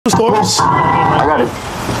stores? I got it.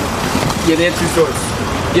 Yeah, they had 2 stores.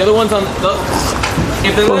 The other one's on the...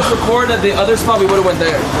 If they let us record at the other spot, we would have went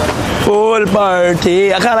there. Pool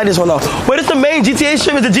party. I kind of like this one though. Wait, it's the main GTA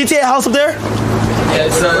strip? Is the GTA house up there? Yeah,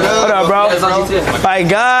 it's what up, bro? Yeah, it's on GTA. My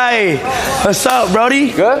guy. What's up,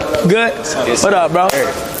 Brody? Good? Good. Yes, what up, bro?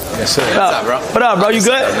 Yes, sir. What's up, bro? What up, bro? You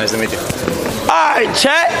good? Nice to meet you. All right,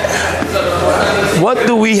 chat. What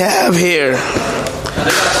do we have here?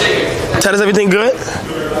 Chat, is everything good?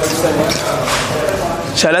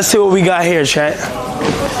 Chat, let's see what we got here, chat.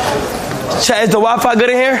 Chat, is the Wi-Fi good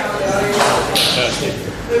in here?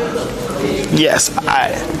 Yes, all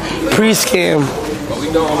right. Pre-scam. What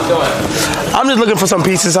we doing? I'm just looking for some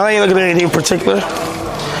pieces. I ain't looking at anything particular.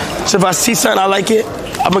 So if I see something I like it,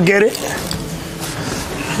 I'm gonna get it.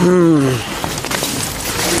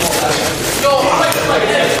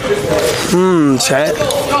 Chat.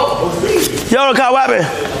 Yo, Kyle, what happened?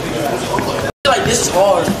 Like this is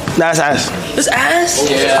hard. Nah, it's ass. This ass?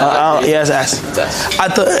 Yeah. Yeah, it's ass. I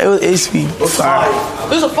thought it used to be fire.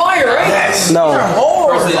 There's a fire, right? Yes. No.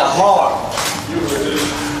 Hard. It's hard.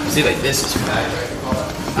 See, like this is bad.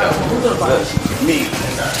 Me.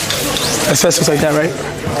 Especially like that, right?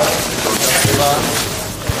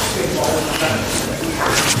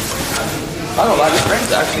 I don't like it.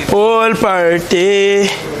 Friends actually. Pool party.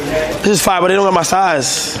 This is fire, but they don't got my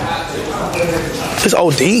size. It's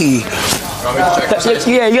OD.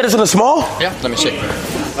 Yeah, you got this in a small? Yeah, let me check.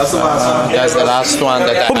 That's the last one that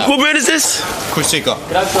I have. What brand is this? Kushiko.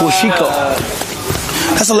 Kushiko.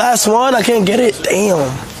 That's the last one? I can't get it. Damn.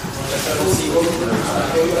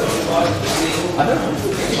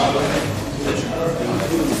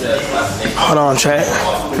 Hold on, chat.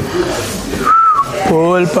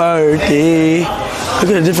 Pool party. Look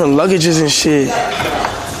at the different luggages and shit.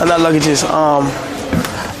 Not luggages,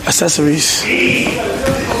 accessories.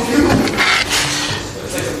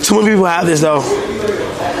 Too many people have this though.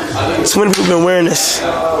 Too many people been wearing this.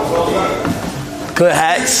 Good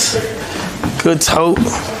hats. Good tote.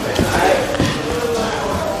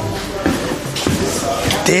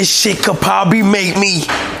 This shit could probably make me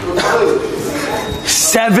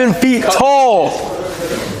 7 feet tall.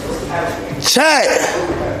 Chat.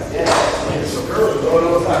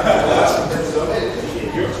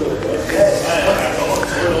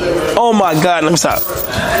 Oh my God, let me stop.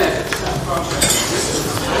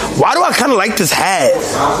 Why do I kind of like this hat?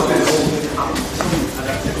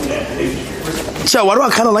 Chat, why do I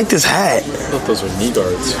kind of like this hat? I thought those were knee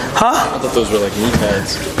guards. Huh? I thought those were like knee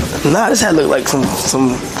pads. Nah, this hat look like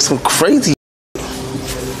some crazy.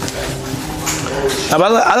 I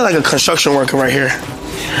look like a construction worker right here.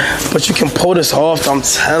 But you can pull this off, I'm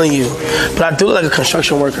telling you. But I do look like a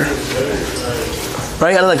construction worker.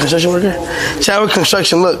 Right? I look like a construction worker. Chat, I work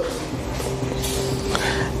construction, look.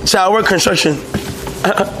 Chat, I work construction.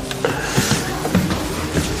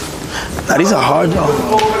 Nah, these are hard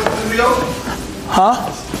though. Huh?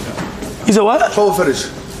 You said what? Full finish.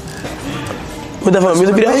 What that for a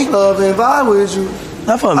music video? Make love and vibe with you.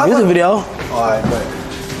 Not for a music video. Alright, man.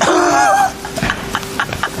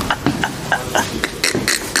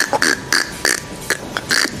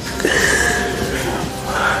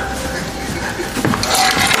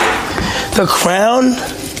 The crown?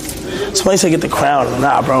 Somebody said get the crown.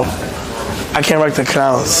 Nah, bro. I can't rock the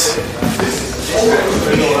crowns.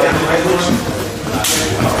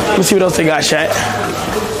 Let me see what else they got, chat.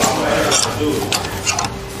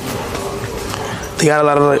 They got a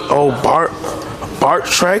lot of like, oh, Bart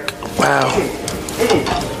Trek. Wow.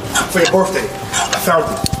 For your birthday, I found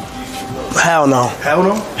it. Hell no. Hell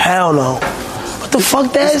no? Hell no. What the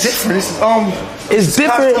fuck that is? Different. This is It's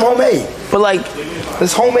different. costume homemade. But like,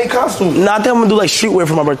 It's homemade costume. nah, I think I'm gonna do like streetwear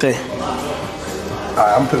for my birthday.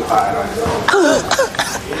 Alright, I'm putting. Alright.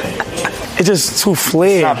 It's just too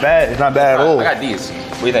flared. Not bad. It's not bad at all. I got these.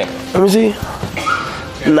 What do you think? Let me see.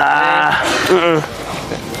 Nah.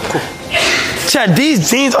 Chad, these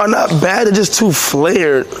jeans are not bad. They're just too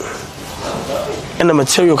flared. And the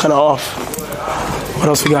material kind of off. What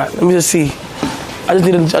else we got? Let me just see. I just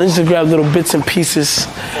need to grab little bits and pieces.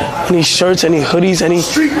 Any shirts, any hoodies, any...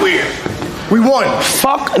 Streetwear. We won.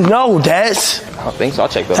 Fuck no, Dad. I don't think so. I'll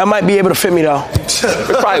check those. That might be able to fit me though.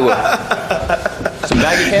 It probably will. Some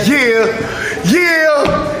baggy pants? Yeah.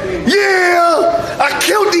 I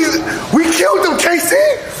killed these. We killed them, KC.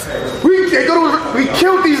 We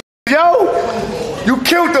killed these, yo. You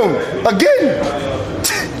killed them again.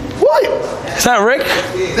 What? Is that Rick?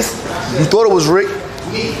 You thought it was Rick?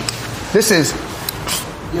 This is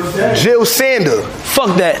Jill Sander.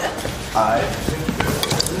 Fuck that. Alright.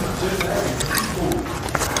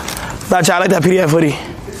 Nah, Chad, I like that PDF hoodie.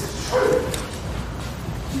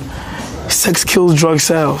 Sex kills, drug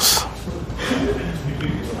sells.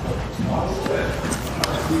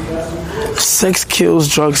 Sex kills,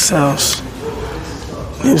 drug sells.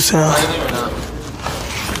 New sound.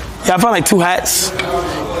 Yeah, I found like 2 hats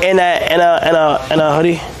and a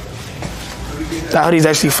hoodie. That hoodie's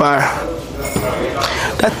actually fire.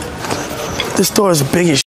 This store is big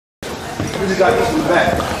as shit. We just got these from the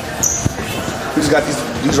back. We just got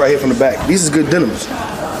these right here from the back. These is good denims.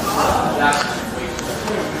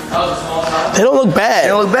 They don't look bad. They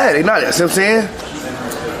don't look bad. They not. See what I'm saying?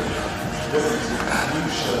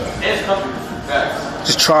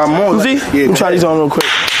 Just try them on. See? Yeah, Let me try these on real quick.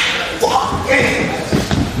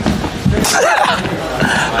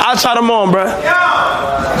 I'll try them on, bruh.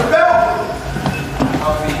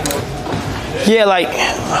 Yeah, like,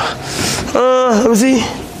 let me see.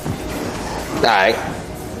 Alright.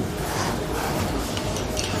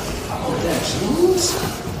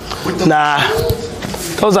 Nah,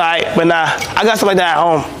 those alright, but nah, I got something like that at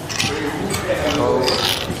home.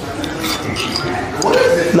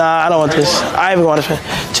 Nah, I don't want this. I even want to spend.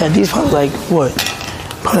 Chad, these probably like what?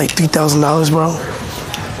 Probably like $3,000, bro.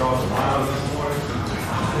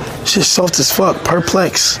 Shit soft as fuck.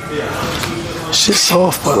 Perplex. Shit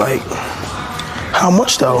soft, but like, how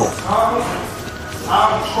much though?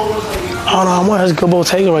 I don't know how much. That's good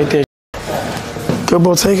Bottega right there. Good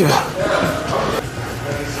Bottega.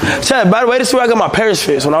 Chad, by the way, this is where I got my Paris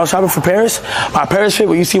fits. When I was shopping for Paris, my Paris fit,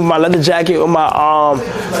 where you see my leather jacket with my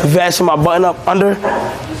vest and my button up under,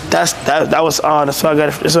 that was that's where I got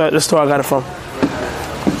it. That's the store I got it from.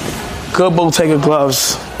 Good Bottega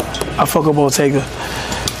gloves. I fuck with Bottega.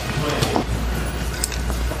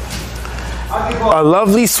 A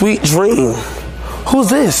lovely sweet dream. Who's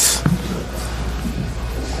this?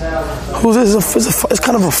 Who's this? It's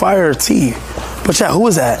kind of a fire tee. But Chad, who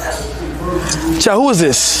is that? Chad, who is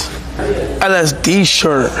this? LSD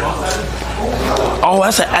shirt. Oh,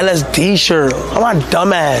 that's an LSD shirt. I'm my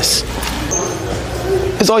dumbass.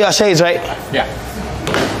 It's all y'all shades, right? Yeah.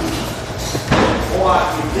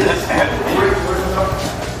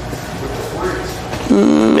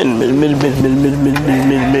 Mid.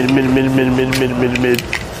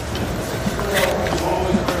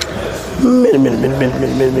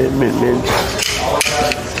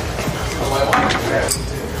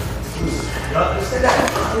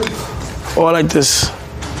 Oh, I like this.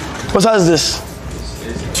 What size is this?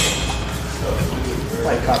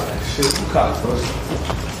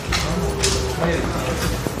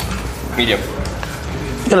 Medium.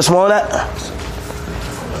 You got a small of that?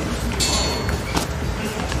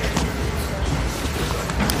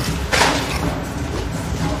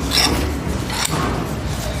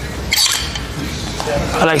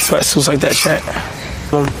 I like sweatsuits like that, Chat.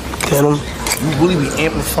 Denim. You really be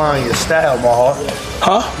amplifying your style, my heart.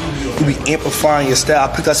 Huh? You be amplifying your style.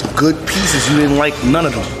 I picked out some good pieces. You didn't like none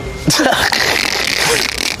of them.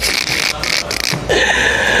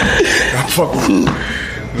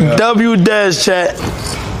 W Des, Chat.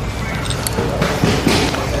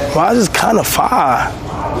 Why is this kind of fire?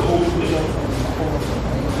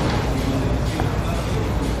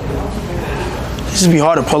 This would be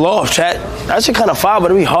hard to pull off, Chat. That shit kind of fire,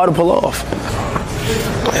 but it'd be hard to pull off.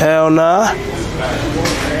 Hell nah.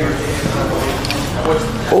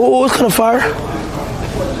 Oh, it's kind of fire.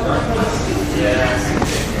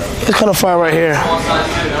 It's kind of fire right here.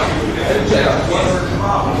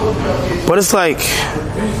 But it's like,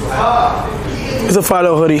 it's a fire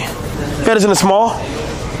little hoodie. You got this in a small?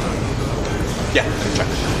 Yeah.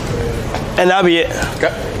 And that'll be it.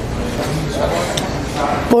 Okay.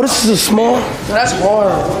 Boy, this is a small. That's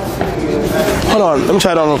hard. Hold on, let me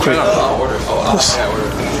try it on real quick. I'll order. I'll order.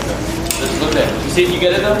 Just look at it. You see if you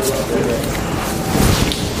get it though?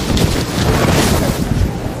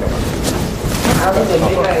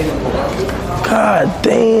 God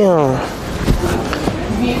damn.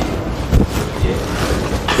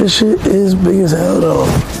 This shit is big as hell though.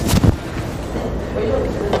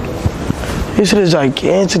 This shit is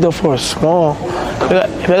gigantic though for a small.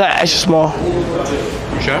 If I got extra small.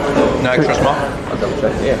 You sure? No extra small? I'll double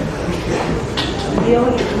check. Yeah.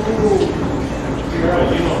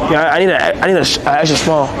 Yeah, I need an extra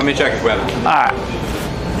small. Let me check if we have it. Alright.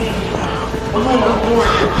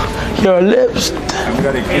 Your lips. And we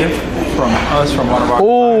got a gift from us from one of our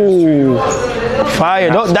Ooh. Fire.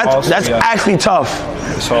 That's awesome, yeah. actually tough.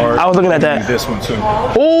 It's hard. I was looking at that. This one too.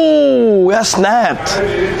 Ooh, that snapped.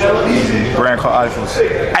 Brand called Eiffels.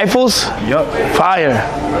 Eiffels? Yup. Fire.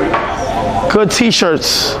 Good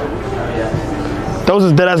t-shirts. Those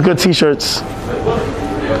is dead-ass good t-shirts.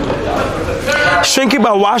 Shrink it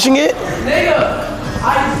by washing it? Nigga,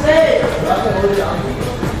 I said.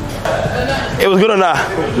 It was good or not?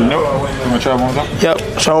 Nope. You want to try one more time? Yep.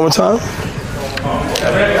 Try one more time.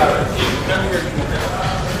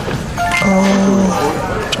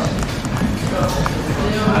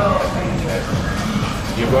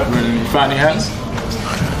 You find any hats?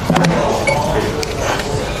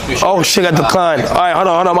 Oh shit, got declined. All right, hold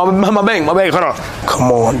on. My bag, hold on.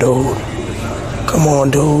 Come on, dude. Come on,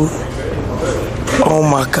 dude. Oh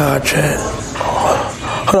my God, Chad.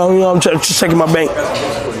 Hold on, you know, I'm just checking my bank.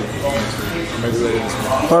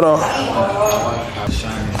 Hold on.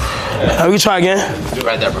 Now we try again. Do it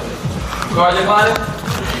right there, bro. Go ahead, decline it.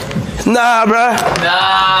 Nah, bruh.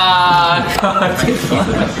 Nah.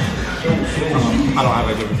 I don't have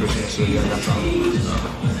a good picture, so yeah, that's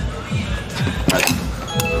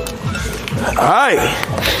All right.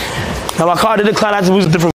 Now my card did decline. I have to use a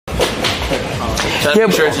different. Yeah,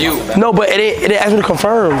 make sure it's you. No, but it didn't ask me to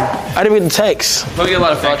confirm. I didn't get the text. We'll get a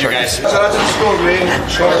lot of fraud charges. Shout out to the store, man.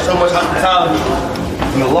 Showing us so much hospitality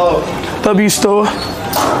and the love. W store.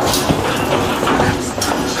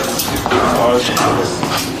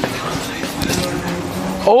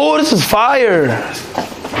 Oh, this is fire.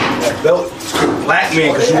 That belt, black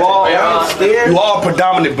man, because you all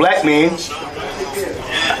predominant black men.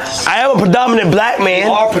 I am a predominant black man.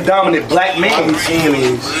 You are predominant black men.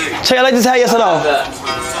 Check, I like this hat, yes or no?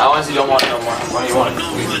 I honestly don't want it no more. What do you want?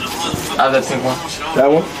 I have that pink one. That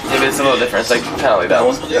one? Yeah, but it's a little different. It's like kind of like that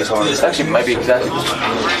one. That's hard. It actually might be exactly.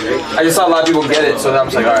 I just saw a lot of people get it, so then I'm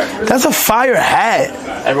just like, all right. That's a fire hat.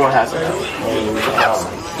 Everyone has it.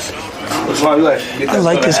 Which one you like? I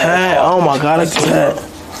like this hat. Oh my God, I like this hat.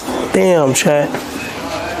 Damn, Chad.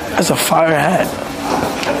 That's a fire hat.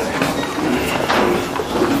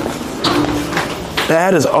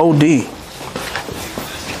 That is OD.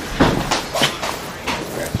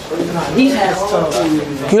 These hats tough.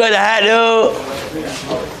 You like the hat, dude?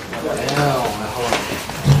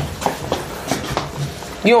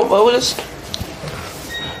 You don't what is?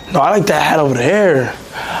 No, I like that hat over there.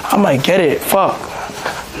 I might get it. Fuck.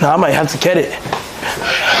 No, I might have to get it.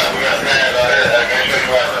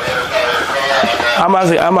 I might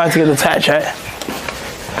have to get the tat, chat.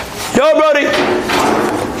 Yo, Brody.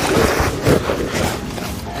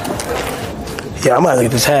 Yeah, I might have to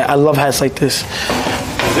get this hat. I love hats like this.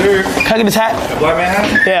 Dude. Can I get this hat? The black man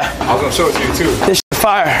hat? Yeah. I was going to show it to you, too. This shit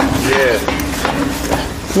fire. Yeah.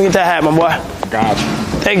 Let me get that hat, my boy. Gotcha.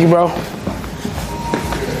 Thank you, bro.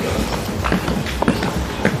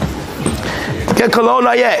 Get cologne?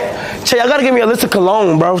 Not yet. Che, y'all gotta give me a list of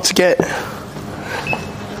cologne, bro, to get.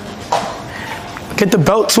 Get the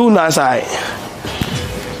belt too, nice eye.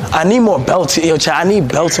 I need more belts. Yo, Che, I need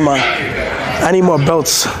belts in my. I need more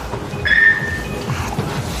belts.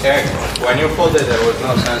 Yeah, when you folded, there was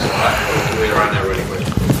no sense of that. We ran it really quick.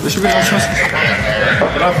 There should be no sense.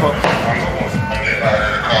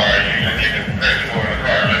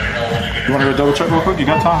 You want to go double check real quick? You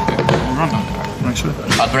got time? We'll run them. Make sure.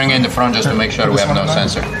 I'll bring it in the front just to make sure we have no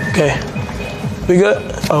sensor. Okay. We good?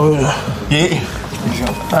 Oh, we good. Yeah.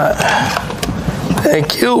 Alright.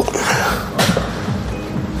 Thank you.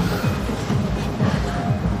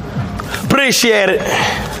 Appreciate it.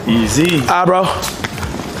 Easy. Alright, bro.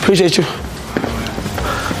 Appreciate you.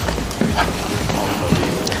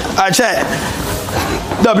 Alright, chat.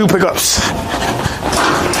 W pickups.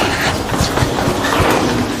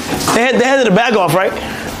 They handed the bag off, right?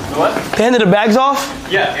 What? They handed the bags off?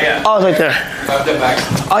 Yeah. Oh, it's right there. Have the back.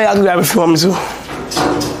 Oh, yeah, I can grab it if you want me to.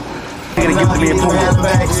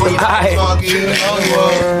 Alright.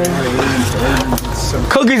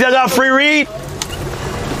 Cookies, I got free read.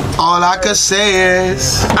 All I could say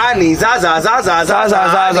is I need za za za za za za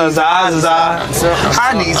za za za za.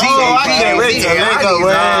 I need Z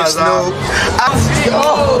A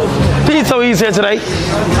Pete so easy here today.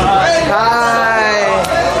 Hi.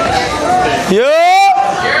 Yeah.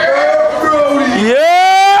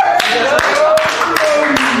 Yeah.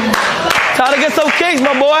 Time to get some kicks,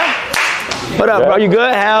 my boy. What up, bro? You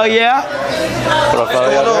good? Hell yeah. What's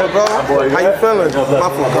going on, bro? How you feeling? My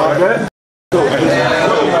fault,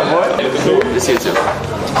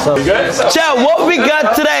 Chat, what we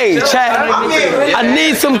got today? Chat, I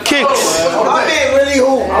need some kicks. I'm being really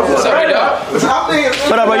who?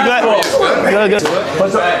 What up, bro? You good? Good.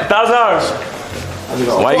 What's up?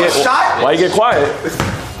 $1,000. Why you get quiet?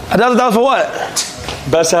 $1,000 for what?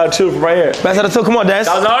 Best out of two from right here. Best out of two. Come on, Daz.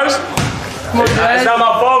 $1,000? It's not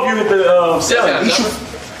my fault if you hit the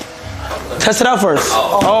Test it out first.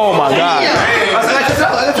 Oh my God.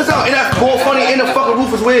 Let this out. And that's more funny in the fucking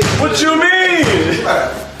roof is weird. What you mean?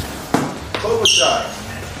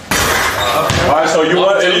 Alright, so you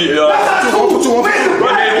want any? He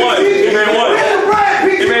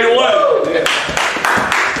made one.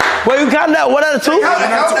 Well, you got 1 out. 1 out of 2. They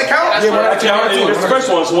count. Yeah, 1 out of 2. It's the first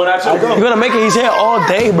one, so 1 out of 2. You're gonna make it. He's here all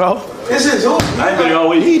day, bro. This is who? I ain't been all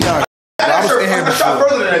week. I shot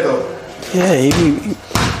further than that though. Yeah, he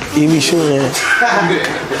be shooting it.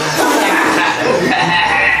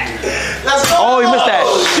 Oh, he missed that.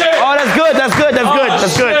 Oh, that's good. That's good. That's good.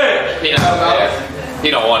 That's good. He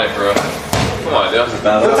don't want it, bro. Come on, dude. He's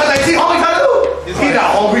not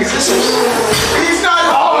hungry. He's not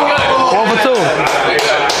hungry. 1 for 2.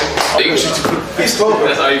 He's slow.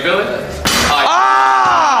 That's how you feeling?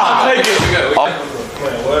 Ah! Take it.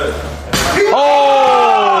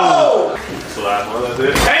 Oh!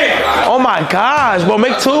 Hey! Oh my gosh, bro,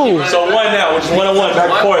 make 2. So 1 now, which is 1 and 1. Back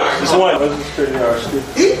and forth. Just 1.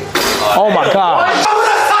 Oh my gosh.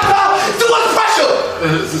 Too much pressure.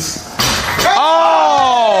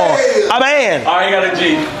 Oh! A ban. Alright, you got a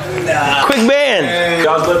G. Quick ban.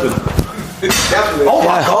 Y'all's lifting. Oh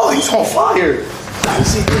my God, he's on fire.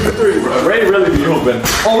 Ray really be hooping.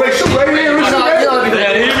 Oh, Ray, shoot, Ray.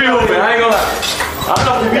 Yeah, he be hooping. I ain't gonna lie. I don't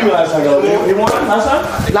know if he beat me last time, though. He won last time?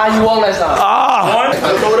 Nah, you won last time. Ah! One?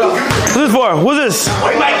 What's this for? What's this? He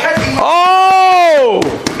might catch me. Oh!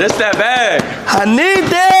 This that bag. I need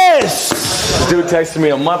this! This dude texted me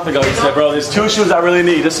a month ago. He said, bro, there's 2 shoes I really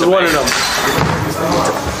need. This is one of them.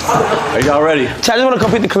 Are y'all ready? I just want to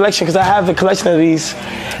complete the collection because I have the collection of these.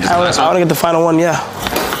 I want to get the final one, yeah.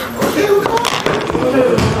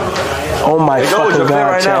 Oh my fucking God,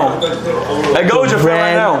 right now. That goes your fit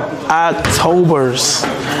right now. Octobers.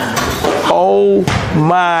 Oh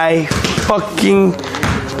my fucking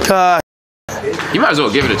God. You might as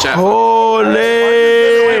well give it a chat. Holy.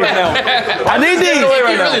 I need these.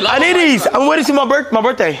 Really I need these. I'm waiting to see my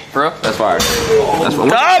birthday. Bro, that's fire. That's what.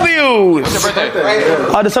 W's. What's your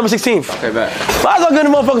birthday? December 16th. Okay, bet. Might as well get the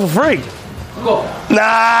motherfucker for free. Nah.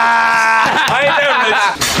 I ain't there, Mitch.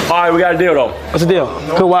 All right, we got a deal, though. What's the deal?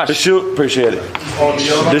 Good watch. The shoe, appreciate it.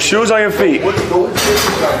 The shoes on your feet. I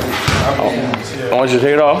want you to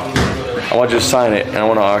take it off. I want you to sign it, and I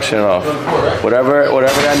want to auction it off. Whatever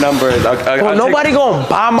that number is. Well, nobody gonna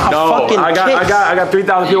buy my fucking I got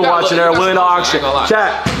 3,000 people watching there willing to auction.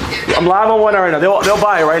 Chat, I'm live on one right now. They'll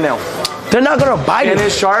buy it right now. They're not gonna buy Shannon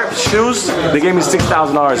it. Sharp shoes, they gave me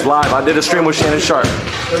 $6,000 live. I did a stream with Shannon Sharp.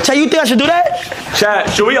 Chat, you think I should do that? Chat,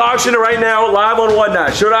 should we auction it right now, live on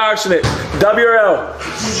Whatnot? Should I auction it? W or L?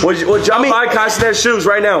 Would y'all buy Castanet shoes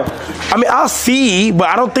right now? I mean, I'll see, but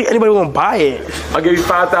I don't think anybody gonna buy it. I'll give you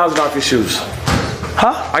 $5,000 off your shoes.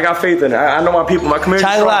 Huh? I got faith in it. I know my people, my community.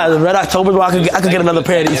 Chat, I ain't gonna lie. Red October, I could get another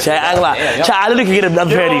pair of these, chat. I ain't gonna lie. Chat, I literally could get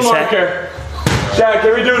another pair of these, chat. Chat,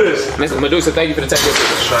 can we do this? Mr. Medusa, thank you for the tech.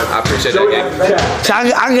 I appreciate that, game. Chat,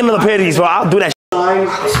 I can get another pair of these, bro. I'll do that.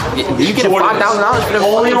 You get $5,000 for them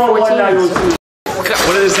only on 14.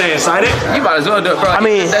 What is it saying? Sign it? You might as well do it, bro. I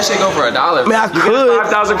mean, that shit go for $1. I mean, I could.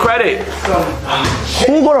 5,000 credit.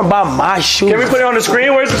 Who gonna buy my shoes? Can we put it on the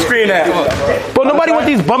screen? Where's the screen at? Bro, nobody want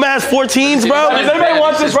these bum ass 14s, bro. Does anybody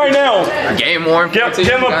want this right now? Game worn. Give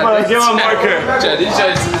him a marker. These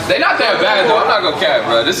shirts, they not that bad though. I'm not gonna cap,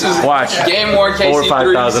 bro. This is game worn KC3. Over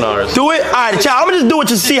 $5,000. Do it? Alright, chat, I'm gonna just do it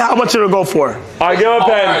to see how much it'll go for. Alright, give him a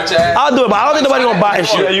pen. I'll do it, but I don't think nobody gonna buy this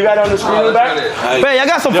shit. You got it on the screen in the back? Man, y'all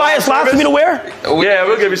got some fire slides for me to wear? Yeah,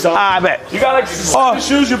 we'll give you some. I bet. You got like the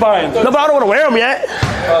shoes you're buying. No, but I don't want to wear them yet.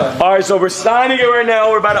 Alright, so we're signing it right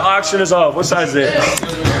now. We're about to auction this off. What size is it?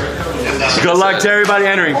 Good luck to everybody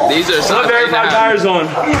entering. These are Put verified tires on.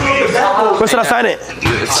 Where should I sign it?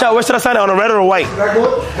 Chat, where should I sign it? On a red or white?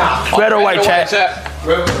 Red or white, chat?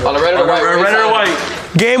 On the red or white? Red or white?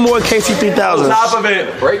 Game War KC3000. Top of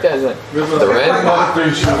it. Break that. The red?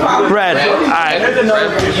 Red. Alright.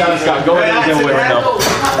 Go ahead and get away right now.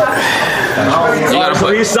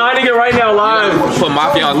 So he's signing it right now live. Put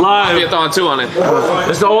Mafia on live. Mafia-thon 2 on it.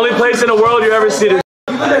 It's the only place in the world you ever see this.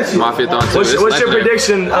 Mafia-thon 2. What's your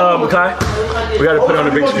prediction, Kai? We gotta put it on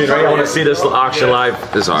the big screen, right? I want to see this auction live.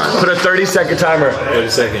 This hard. Put a 30-second timer. 30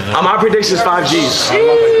 seconds. My prediction is 5Gs.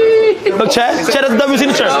 Look, chat, that's a W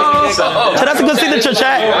signature. Chat, that's a good signature,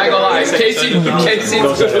 chat. I ain't gonna lie. KC,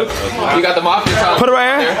 you got the Mafia-ton. Put it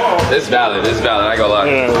right here. It's valid. I ain't gonna lie.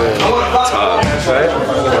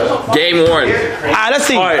 Game worn. Alright, let's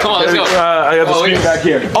see. All right, Come on, let's go. I got the screen back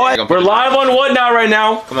here. We're live on Whatnot right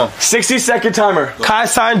now. Come on. 60-second timer. Kai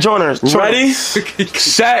sign joiners. Ready,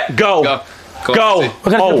 set, go. Go. What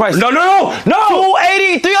kind of price? No.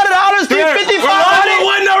 $280, $300, $350, We're live on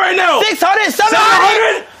Whatnot right now. $600, $700.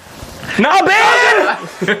 700. Not bad.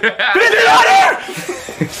 $1,500.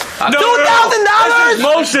 $2,000.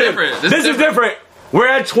 Motion. This is different. We're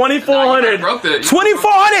at 2,400.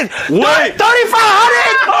 $2,400. Wait.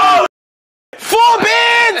 $3,500. 4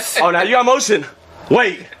 bids. Oh, now you got motion.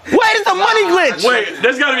 Wait, it's a money glitch. wait.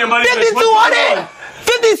 There's gotta be a money glitch. 5,200,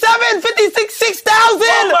 57, 56, 6,000.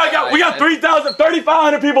 Oh my God, we got 3,000,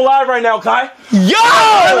 3,500 people live right now, Kai. Yo!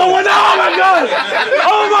 Oh my God!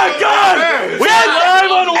 Oh my God! We are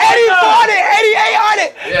live on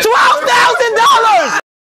 8,400, 8,800, $12,000.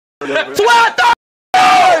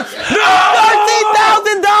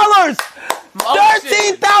 $13,000.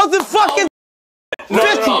 $13,000 fucking.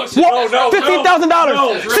 $15,000.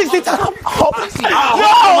 $16,000.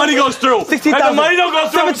 The money goes through. 16,000. If the money don't go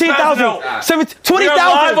through, 17,000. We are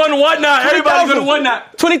live on Whatnot. Everybody go to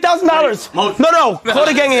Whatnot. $20,000. No. Call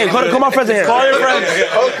the gang in. Call my friends in here. Call your friends.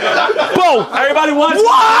 Bro, Everybody wants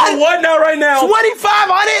What? Whatnot right now.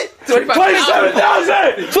 2,500.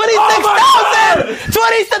 27,000. 26,000.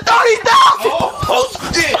 20 to 30,000.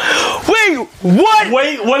 Wait, what?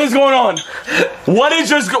 Wait, what is going on? What is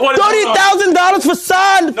just what is going on? $30,000 for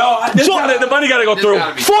Son. No, the money gotta go through.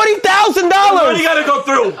 $40,000. Money gotta go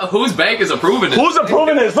through. Whose bank is approving it? Who's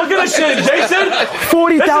approving this? Look at this shit, Jason.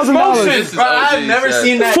 $40,000. Bro, I've never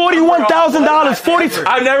seen that. $41,000. 40.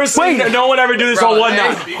 I've never seen no one ever do this on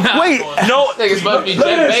Whatnot. Wait, No. Niggas must be Look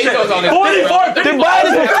at Jeff this shit. Bezos on his 44, they buy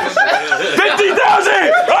this.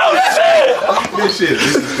 50,000. Oh shit. This shit,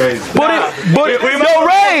 this is crazy. But yo,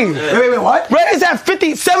 Ray. Wait, what? Ray is at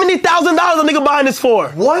 $70,000. A nigga buying this for.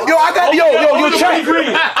 What? Yo, I got Yo, check.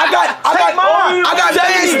 I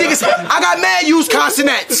got mad used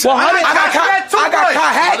consonants. Well, I got hats. I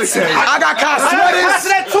got sweaters.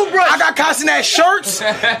 I got consonant shirts.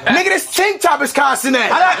 Nigga, this tank top is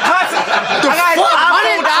consonant. I got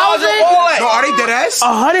 $100,000. No, are they dead ass?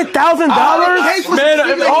 $100,000. Man,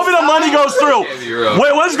 hopefully the money goes through.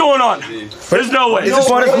 Wait, what's going on? There's no way. There's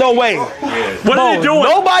no way. What are you doing?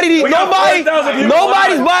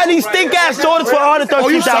 Nobody's buying these stink ass Jordans for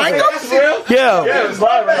 $113,000. Yeah. It's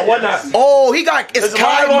live right now. Whatnot. Oh, he got it's It's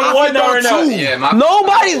live on Whatnot right now. Yeah,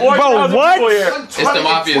 Nobody's, bro. What? It's the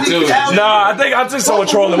Mafia too. Nah, I think someone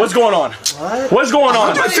trolling. What's going on? What's going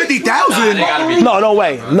on? 50,000. No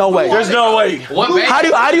way. There's no way. What bank?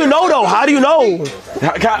 How do you know though? How do you know?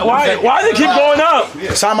 Why do they keep going up?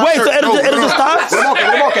 Wait, so it'll just stop?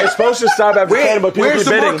 It's supposed to stop at the but people Where's keep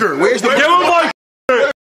the bidding. marker? Where's the Give him a marker.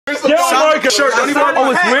 Give him a marker.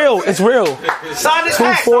 Oh, it's real.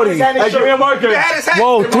 240. Hey, give me a marker.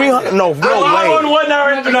 Whoa, 300. No Live on way. Whatnot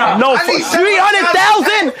right now. No,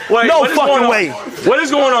 300,000. Wait, No what is going fucking on? way. What is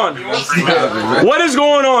going on? What is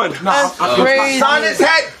going on? Crazy.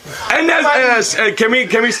 And that's can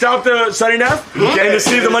we stop the signing up and to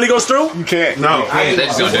see if the money goes through? You can't. No. They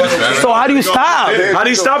just gonna do this forever. So how do you stop? How do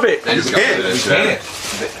you stop it? They just gonna do this forever.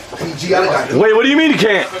 Wait, what do you mean you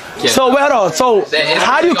can't? So wait, hold on. So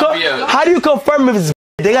how do you confirm if it's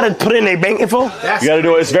they gotta put in their bank info? You gotta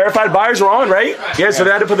do it. It's verified buyers were on, right? Yeah, so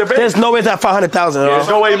they had to put their bid. There's no way it's at 500,000. There's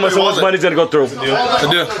no way much money's gonna go through.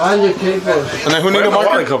 And then who need a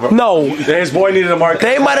market cover? No, His boy needed a market.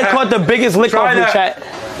 they might have caught the biggest lick Try off the that. chat.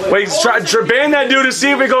 Wait, ban that dude to see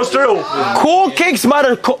if it goes through. Cool Kicks might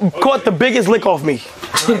have caught the biggest lick off me.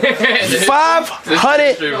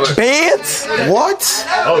 500 bands? What?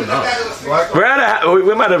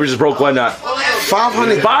 We might have just broke Whatnot.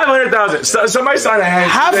 500,000. Somebody sign a hand.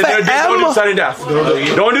 Half a Don't M? do signing death.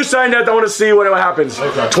 Don't do signing death. I want to see what happens.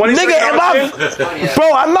 20 Nigga,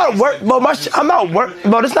 I'm not worth. I'm not worth.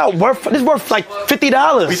 Bro, this not worth. This worth like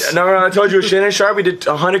 $50. No, I told you Shannon Sharp. We did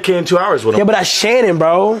 100K in 2 hours with him. Yeah, but that's Shannon,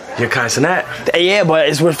 bro. You're kind of Cenat. Yeah, but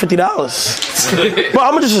it's worth $50. Bro,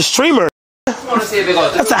 I'm just a streamer.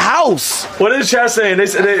 That's a house. What is the chat saying? They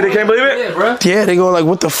can't believe it? Yeah, bro. Yeah, they go like,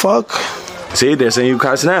 what the fuck? See, they're saying you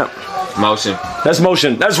kind of Cenat. Motion. That's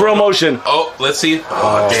motion. That's real motion. Oh, let's see.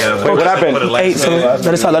 Oh, damn. Wait, what happened? Hey, so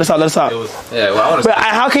let us out. Yeah, well, I want to. But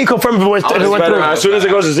how can you confirm if it went through? As soon as it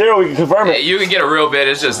goes to 0, we can confirm it. You can get a real bid.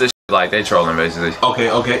 It's just this like they trolling basically. Okay.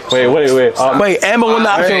 Wait. Wait, Amber will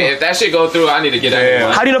not. If that shit go through, I need to get that.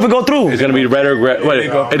 Yeah. How do you know if it go through? It's gonna be red or red. Wait,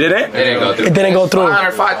 it didn't? It didn't go through. It didn't go through.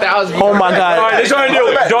 505,000. Oh my God. All right, this is what I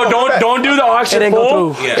do. Don't do the auction It didn't go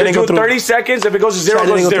full. through. Just It didn't go do through. 30 seconds. If it goes to 0, it It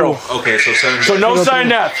goes to didn't go 0. Okay, So no sign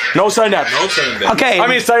death. No sign death. Okay. I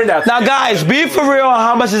mean sign death. Now, guys, be for real on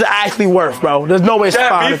how much is it actually worth, bro. There's no way it's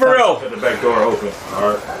Yeah, be for real. The back door open.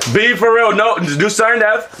 All right. Be for real. No, do sign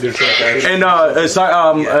death. And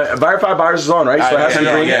verified buyers is on, right? So it has to be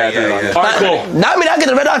green. Yeah. All right, cool. Not me. I get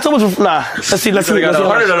the red October's. Nah. Let's see. We got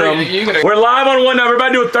 100 of them. We're live on one now.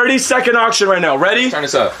 Everybody do a 30-second auction right now. Ready? Turn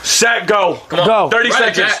this up. Set, go. Come on. Go. 30 Right,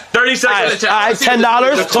 seconds. Jack. 30 seconds. All right,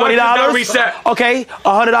 $10, The clock does not $20. reset. Okay,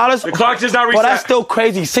 $100. The clock does not Well, that's reset. still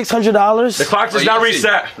crazy. $600. The clock does not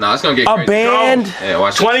reset. Nah, it's gonna get A crazy. band. Yeah,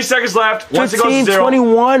 watch 20 seconds left. Once it goes to 15, 0.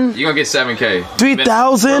 21, You're gonna get 7K.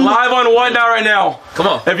 3,000, Live on one now right now. Come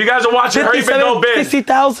on. If you guys are watching, hurry up and go 57, bid.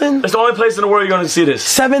 60,000, It's the only place in the world you're going to see this.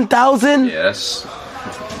 7,000. Yeah, that's.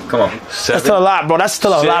 Come on. That's still a lot, bro. That's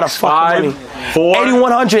still a lot of fucking money. 4,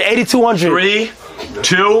 8,100, 8,200, 3,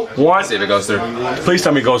 2, 1. See if it goes through. Please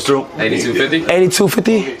tell me it goes through.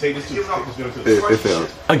 8250. 8,250. It failed.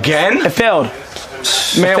 Again? It failed.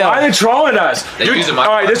 Man, why are they trolling us? They using my-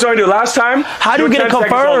 All right, this is what I'm going to do. Last time. How do you get it 10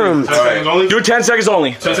 seconds confirmed? only. Do 10 seconds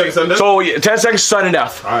only. 10 seconds under? So, yeah, 10 seconds sudden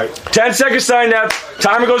death. All right. 10 seconds sudden death.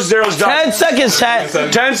 Timer goes to 0. It's done. 10 seconds, chat.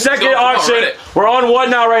 10-second Come on, auction. Reddit. We're on one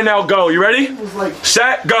now right now. Go. You ready?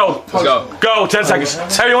 Set. Go. Let's go. Go. 10 seconds.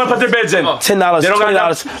 Everyone put their bids in. $10, They don't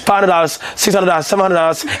got $20, $500, $600,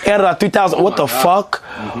 $700, $800, $3,000. What the fuck?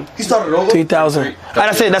 He started over. 3,000. All right,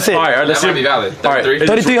 that's it. That's it. All right, let's That see. might be valid. All right. 33.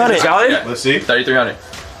 3,300. Is it valid? Yeah. Let's see. 3,300.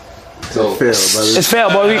 So, It's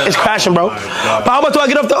failed, bro. It's crashing, bro. But how much do I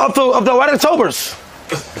get up the White Octobers?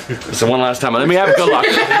 Listen, one last time. Let me have good luck.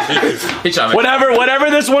 he trying to Whatever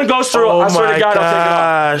this one goes through, Oh I swear my to God, I'll take it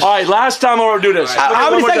gosh. off. All right, last time we'll do this.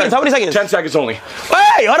 How many seconds? How many seconds? 10 seconds only.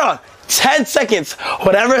 Wait, hold on. 10 seconds.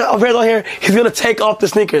 Whatever appears on here, he's gonna take off the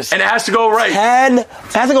sneakers. And it has to go right. 10. It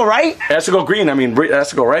has to go right? It has to go green. I mean, it has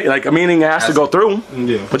to go right. Like, meaning it has to go through.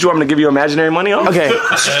 Yeah. But you want me to give you imaginary money on? Okay.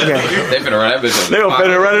 Okay. They finna run that bitch. They gonna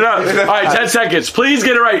finna run it up. All right, 10 seconds. Please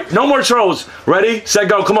get it right. No more trolls. Ready, set,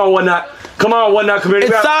 go. Come on, one knot. Come on, one knot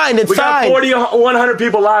community. It's signed. It's we got signed. 40, 100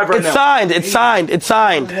 people live right It's now. signed. It's signed. It's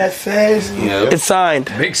signed. That fast. It's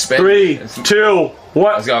signed. Big spend. 3, 2,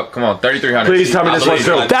 1. Let's go. Come on. 3,300. Please tell me this one's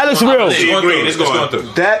through. That looks real. It's going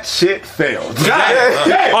through. That shit failed. All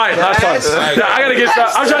right, last one. I gotta get.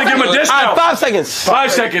 I'm trying to give him a All right, discount. 5 seconds.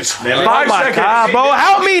 5 seconds. 5 Oh my seconds. God, bro.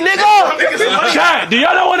 Help me, nigga. Chat, do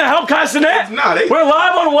y'all not want to help Cenat? Nah, they- We're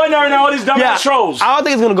live on one right now. All these dumb Yeah. trolls. I don't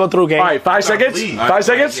think it's gonna go through, gang. All right, 5 seconds. believe. 5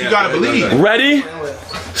 seconds. You gotta believe. Ready,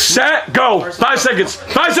 set, go. 5 seconds.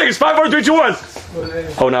 5 seconds. 5, 4, 3, 2, 1.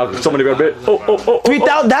 Oh, now somebody got a bit. Oh.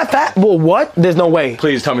 3,000. That fat? Well, what? There's no way.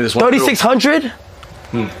 Please tell me this one. 3,600?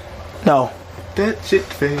 No. That shit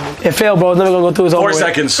failed. It failed, bro. It's never gonna go through. It's 4 over with.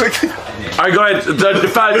 seconds. All right, go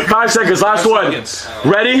ahead. 5 seconds. Last one.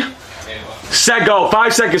 Ready, set, go.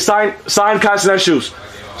 5 seconds. Sign Cenat shoes.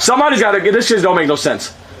 Somebody's got to get this. Shit don't make no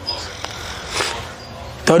sense.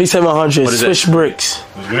 3,700. is it? Swish bricks.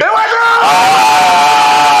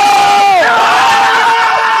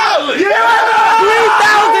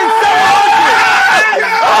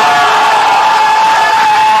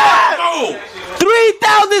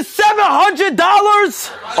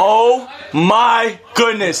 $3,700. Oh my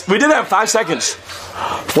goodness. We did that in 5 seconds.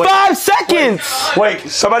 5 seconds. Wait,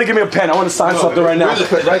 somebody give me a pen. I want to sign something right now.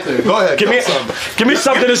 Right there. Go ahead. Give me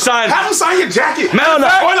something to sign. Have him sign your jacket. Hell no.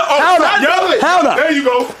 Hell Hell no. Hell no. There you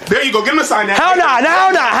go. There you go. Get him a sign that. Hell nah,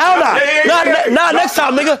 Nah, next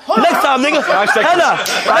time, nigga. Next time, nigga. 5 seconds. Hell nah.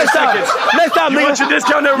 Next time. Next time, You want your nigga.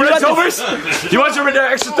 discount at Red Overs? You want your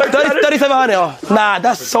extra 30? 3,700. Oh, nah,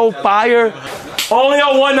 that's so fire. Only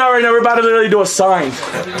on one now right now. We're about to literally do a sign.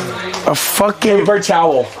 A fucking Paper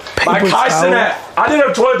towel. By Paper Kai towel. Cenat. I did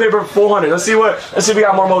a toilet paper for 400. Let's see if we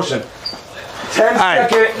got more motion. 10 right.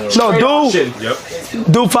 second. No, straight do. auction.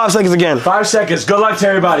 do 5 seconds again. 5 seconds. Good luck to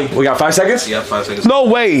everybody. We got 5 seconds? Yeah, 5 seconds. No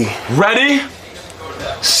way. Ready,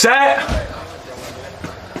 set,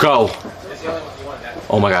 go.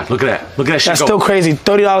 Oh my God, look at that. Look at that shit That's go. still crazy.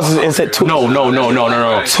 $30 is instead. No.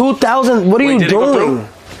 2,000. What are you did it go doing?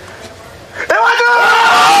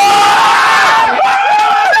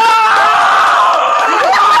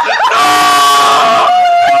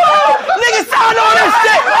 Nigga, sign on this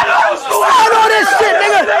shit. Sign on this shit,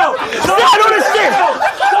 nigga. Sign on this shit.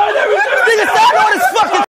 Nigga, sign on this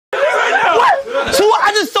fucking. What?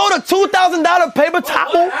 I just sold a $2,000 paper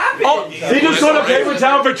towel. Oh, he just sold a paper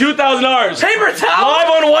towel for $2,000. Paper towel? Live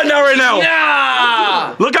on one now right now.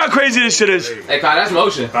 Yeah. Look how crazy this shit is. Hey, Kai, that's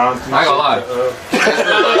motion. I ain't gonna lie.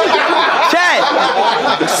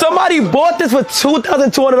 Chad, somebody bought this for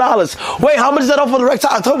 $2,200. Wait, how much is that off of the Rex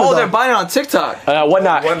October? Oh, they're buying it on TikTok. One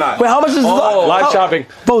not. Wait, how much is this? Live shopping.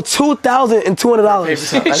 Bro,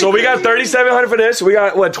 $2,200. So we got 3,700 for this. We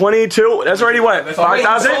got what, 22? That's already what,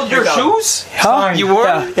 5,000? Your shoes? Huh? You were?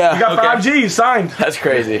 Yeah. We got 5G signed. That's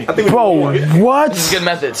crazy. Bro, what? Good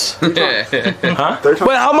methods. Wait,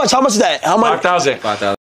 how much? How much is that? How much? 5,000.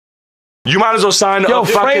 5,000. You might as well sign Yo, a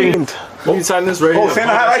fucking. framed. You can sign this right here.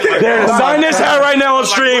 Santa hat right there. There, sign this hat right now on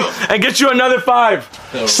stream and get you another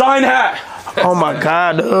 5. Sign hat. Oh my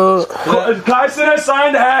God, Kai said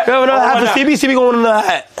sign the hat. Yo, another hat for CB. CB going in the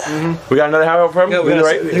hat. We got another hat for him. Yeah, we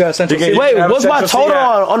got a Central C. Wait, what's my total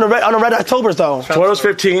on the red Octobers though? Total's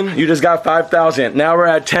 15. You just got 5,000. Now we're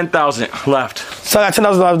at 10,000 left. So I got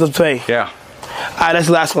 $10,000 to pay. Yeah. All right, that's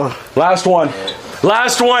the last one. Last one.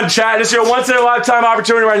 Last one, chat. This is your once in a lifetime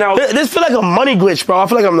opportunity right now. This feel like a money glitch, bro. I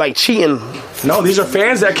feel like I'm like cheating. No, these are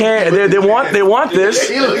fans that can't. They want this,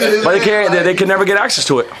 but they can't. They can never get access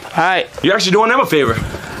to it. All right. You're actually doing them a favor.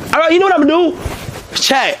 All right, you know what I'm gonna do?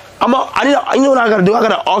 Chat. You know what I gotta do? I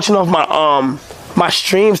gotta auction off my my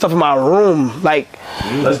stream stuff in my room. Like,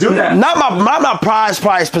 Let's do that. not my prize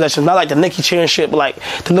possessions, not like the Nikki chair and shit, but like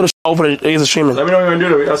the little shit over the streaming. Let me know what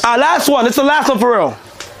you're gonna do. Last one. It's the last one for real.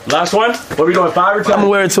 Last one. What are we doing? 5 or 10? I'm gonna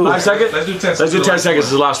wear it too. 5 seconds. Let's do 10 seconds. Let's do 10 seconds. This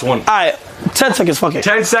is the last one. All right, 10 seconds. Fuck it.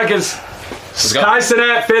 10 seconds. Kai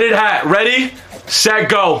Cenat fitted hat. Ready, set,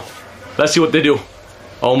 go. Let's see what they do.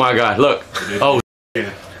 Oh my God! Look. Oh.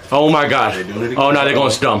 Oh my God. Oh no, they're going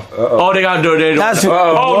stump. Oh, they gotta do it. That's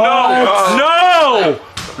Oh no! No!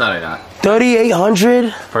 No, they're not.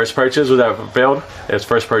 3,800. First purchase, was that failed? It's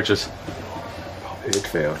first purchase. It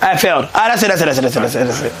failed. I failed. All right, that's it.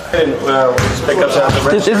 Pickups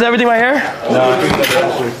after This is everything right here.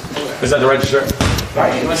 Is that the register?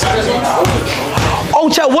 Oh,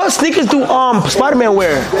 chat. What sneakers do Spider-Man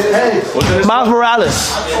wear? Miles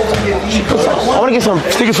Morales. I want to get some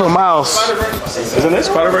sneakers for Miles. Isn't this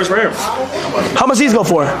Spider-Verse rare? How much these go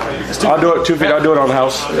for? I'll do it 2 feet. I'll do it on the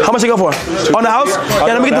house. How much they go for? On the house? Yeah,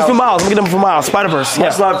 let me get them for Miles. Let me get them for Miles. Spider-Verse. Yeah.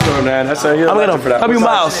 That's not to him, man. That's a I'm gonna for that. help you,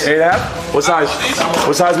 Miles. 8.5? What size?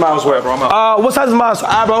 What size Miles wear? What size is Miles?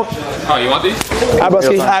 Alright, bro. Oh, you want these? Alright, bro.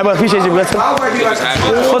 Alright, bro. Appreciate you, listen.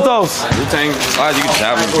 What's those? Wu-Tang. You can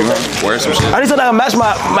have them if you want. Wear some shit. I need something that can match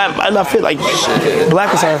my fit, like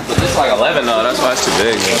black or something. It's like 11 though. That's why it's too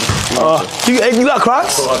big, man. You got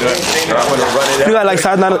Crocs? You got like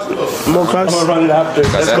size 9 more Crocs?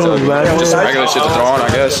 That's cool, man. Just some regular shit to throw on, I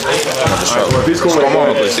guess. Just throw them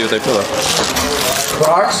on, let's see what they feel like.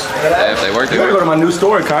 Crocs? Yeah, if they work, they You gotta work. go to my new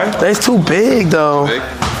store, Kai. That's too big, though. Big?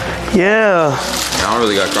 Yeah. I don't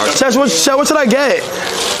really got Crocs. Chess, what should I get?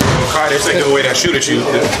 They say give away that shoe that you.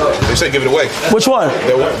 They say give it away. Which one?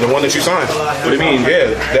 The one that you signed. What do you mean?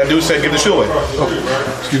 Yeah, that dude said give the shoe away.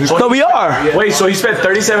 No, we are. Wait, so he spent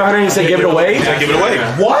 $3,700 and he said give it away? He said give it away.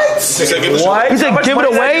 What? He said give the shoe. What? He said How much give it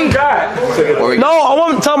money away? that you got? No, I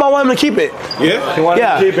want tell him I want him to keep it. Yeah. He wanted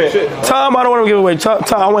Yeah. to keep it. Tell him I don't want him to give it away. Tell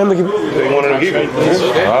I want him to keep it. They wanted to give it.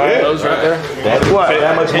 Yeah. Those right there. What?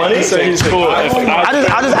 That much money? So he's cool. I just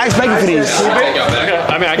asked Becky for these.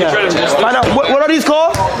 I mean, I can try to just. Find out what are these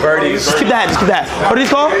called? Birdies. Just keep that. Just keep that. What are these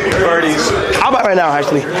called? Birdies. I'll buy it right now.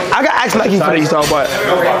 Actually, I got asked Nike for these though, but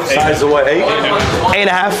Size of what, 8?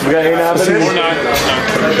 8.5. We got 8.5 of this?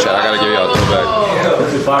 Chat, I gotta give y'all a throwback.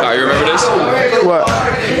 Kyle, you remember this? What?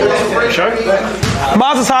 Sure.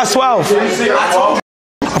 Miles is size 12.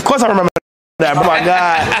 Of course I remember that. Oh my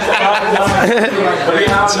God.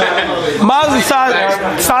 Miles is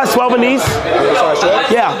size 12 in these.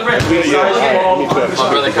 Yeah.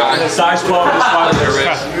 Really kind. Size 12 is fine.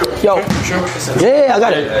 Yo. Yeah, I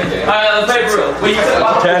got it. The paper. What you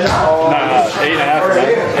said? 10?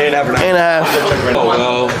 8.5. Oh,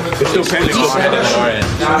 well.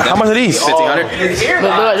 How much are these? 1,500?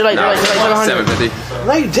 They're like 750.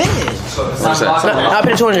 No, you didn't. What's that? I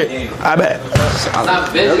paid 200. I bet.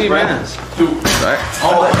 Not busy, man. Right?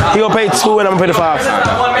 He gonna pay 2 and I'm gonna pay the 5.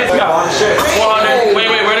 100. Wait,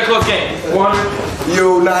 where the close game? 100.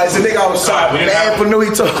 Yo, nah, it's a nigga outside. Man, for new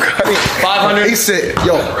he took. 500. He said,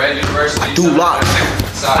 yo, Red University. do locks.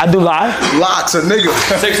 I do live. Locks, a nigga.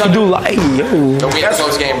 600. Do live. Yo. Don't be in a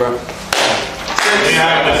close game, bro.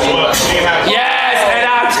 Yes, and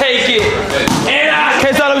I'll take it. And I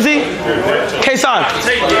K-Son, let me see. K-Son.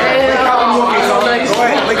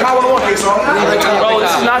 Bro,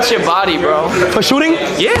 this is not your body, bro. For shooting?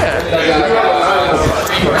 Yeah.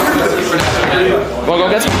 Wanna go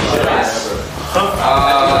get some?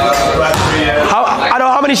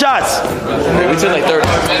 How many shots? We took like 30.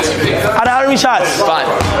 How many shots? 5.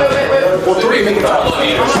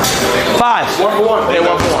 5.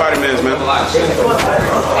 Spider-Man's, man.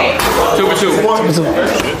 2 for 2. 3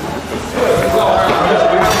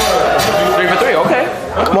 for 3, okay.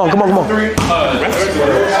 Come on. 3 for 4.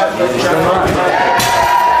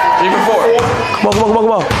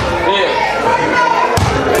 Come on. Yeah.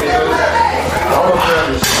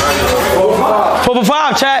 4 for 4.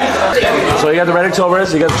 5, chat. So you got the Red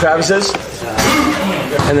Octobers, you got the Travises.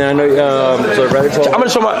 And then I know, so the Red October. I'm gonna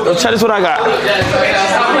show my, chat, this is what I got. Red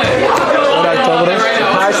October.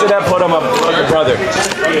 I said that put him up like a brother.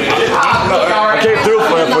 I came through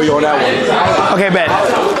for you on that one. Okay, bet.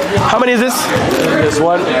 How many is this? This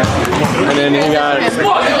one. And then you got.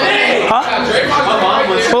 Huh?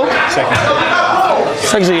 Who?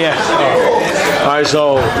 Second, yeah. Alright,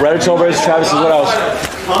 so Red Octobers, Travises, what else?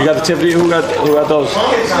 You got the Tiffany, who got those?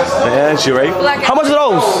 Yeah, she right? How much are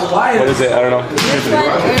those? What is it? I don't know.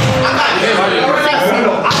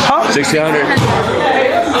 Huh? 1,600.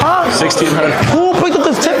 Huh? 1,600. Who picked up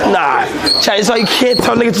this tip? Nah. Chat, it's like you can't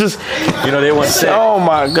tell niggas just. You know, they want sick. Oh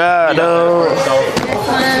my god,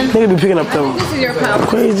 nigga be picking up them. This is your pound.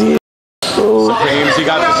 Crazy. Supremes, you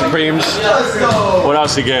got the Supremes. What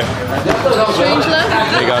else you get? Strange love?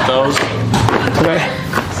 They got those. Okay.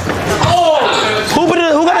 Who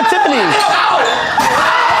got the Tiffany's?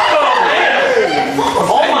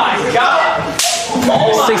 Oh my god.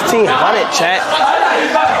 1,600, chat.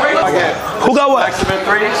 Who got what?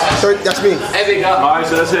 That's me. Alright,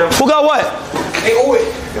 so that's him. Who got what? They always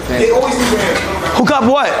need him. Who got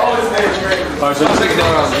what? Alright, so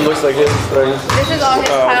it looks like this. This is all his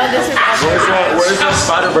pile. This is all Where's the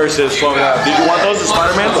Spider-Verses 12 and a half? Did you want those, the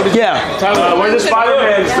Spider-Man? Yeah. Where's the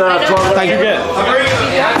Spider-Man's 12 and a half? You get?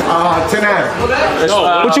 10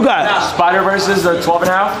 What you got? Spider-Verses, the 12 and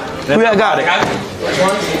a half? Who y'all got it?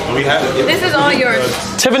 This is all yours.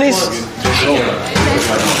 Tiffany's? This is yours,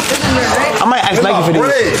 right? I might ask Nike for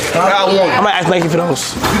these. I might ask Nike for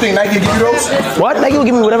those. You think Nike give you those? What? Nike will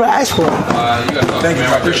give me whatever I ask for. Thank you,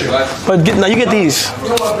 I appreciate it. But now you get these.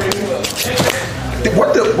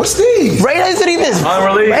 What's these? Ray doesn't even.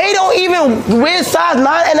 Unreleased. Ray don't even wear size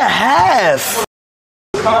 9.5.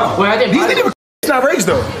 These ain't even not raised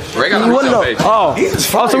though. Ray got a You wouldn't resale know. page.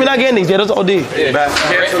 Oh, so we're not getting these. Yeah, those are OD.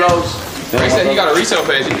 Cancel those. Ray said he got a resale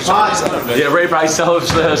page. He just trying to resell them. Yeah, Ray probably sells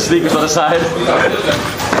sneakers on the side.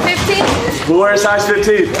 15? Who wears size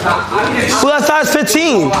 15? Who got size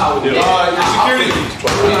 15?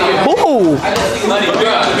 Ooh.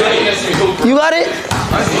 You got it?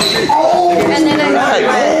 And then God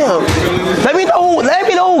damn. Let me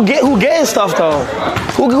know who getting stuff though.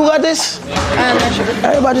 Who got this? I'm not sure.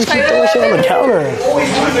 Everybody just keep throwing shit on the counter.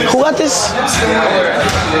 Who got this? We just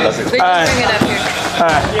bring it up here.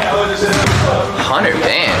 100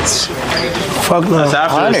 bands. Fuck no. That's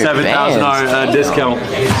after the $7,000 discount.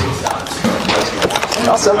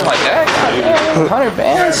 Y'all something like that? 100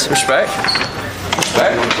 bands? Respect.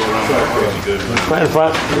 Right in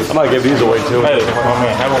front. I might give these away too. Hey,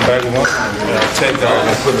 have one bag of one.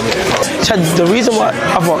 The reason why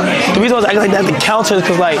I was acting like that at the counter is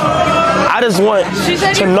because like I just want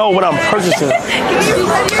to know what I'm purchasing.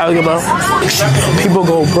 Bro. People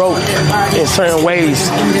go broke in certain ways.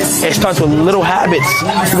 It starts with little habits.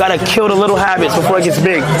 You gotta kill the little habits before it gets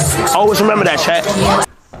big. Always remember that, chat.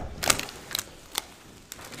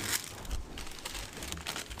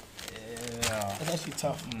 That's actually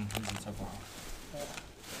tough. That's a tough one.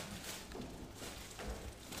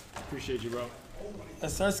 Appreciate you, bro.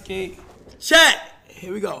 Let's start skate. Chat!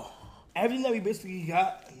 Here we go. Everything that we basically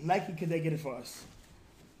got, Nike, could they get it for us?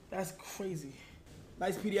 That's crazy.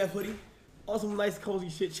 Nice PDF hoodie. Also nice cozy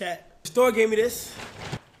shit, chat. The store gave me this,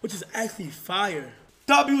 which is actually fire.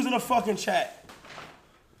 W's in the fucking chat.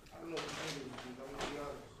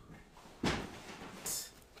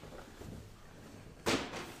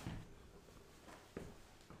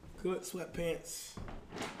 Good sweatpants.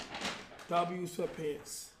 W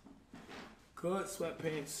sweatpants. Good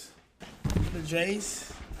sweatpants. The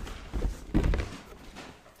J's.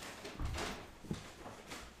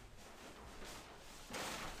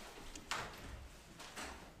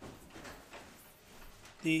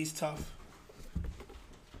 These tough.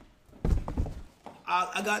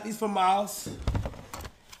 I got these from Miles.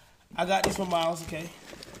 Okay.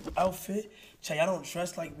 Outfit. Chay, y'all don't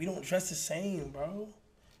dress like, we don't dress the same, bro.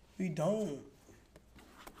 We don't.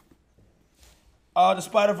 The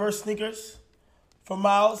Spider-Verse sneakers from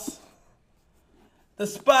Miles. The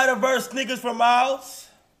Spider-Verse sneakers from Miles.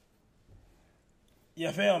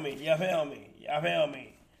 You feel me?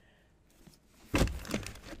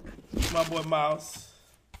 My boy Miles.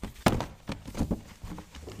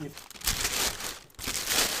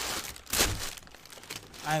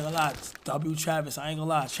 I ain't gonna lie, W Travis, I ain't gonna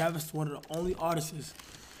lie. Travis is one of the only artists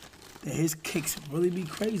that his kicks really be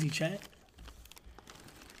crazy, chat.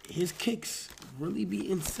 His kicks really be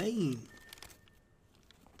insane.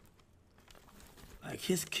 Like,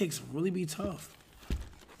 his kicks really be tough.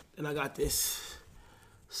 Then I got this.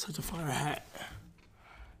 Such a fire hat.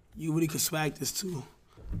 You really could swag this too.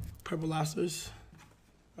 Purple Lobsters.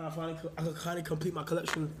 I could kind of complete my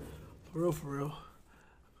collection for real.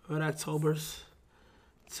 Red Octobers.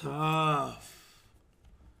 Tough.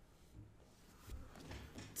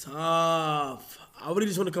 I really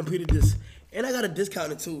just want to complete this. And I got a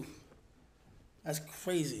discount it too. That's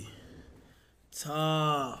crazy.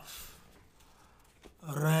 Tough.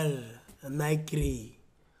 Red. Nike.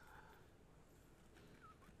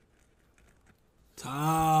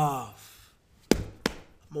 Tough. I'm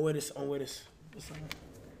gonna wear this. What's up?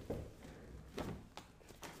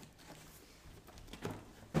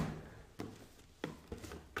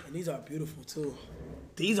 And these are beautiful too.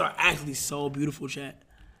 These are actually so beautiful, chat.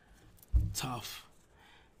 Tough.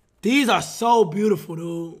 These are so beautiful,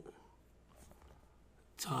 dude.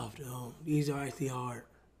 Tough, dude. These are actually hard.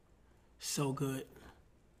 So good.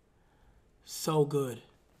 So good.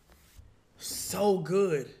 So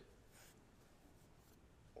good.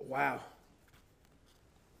 Wow.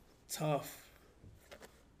 Tough.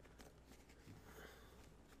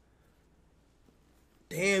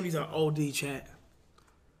 Damn, these are OD, chat.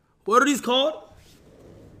 What are these called?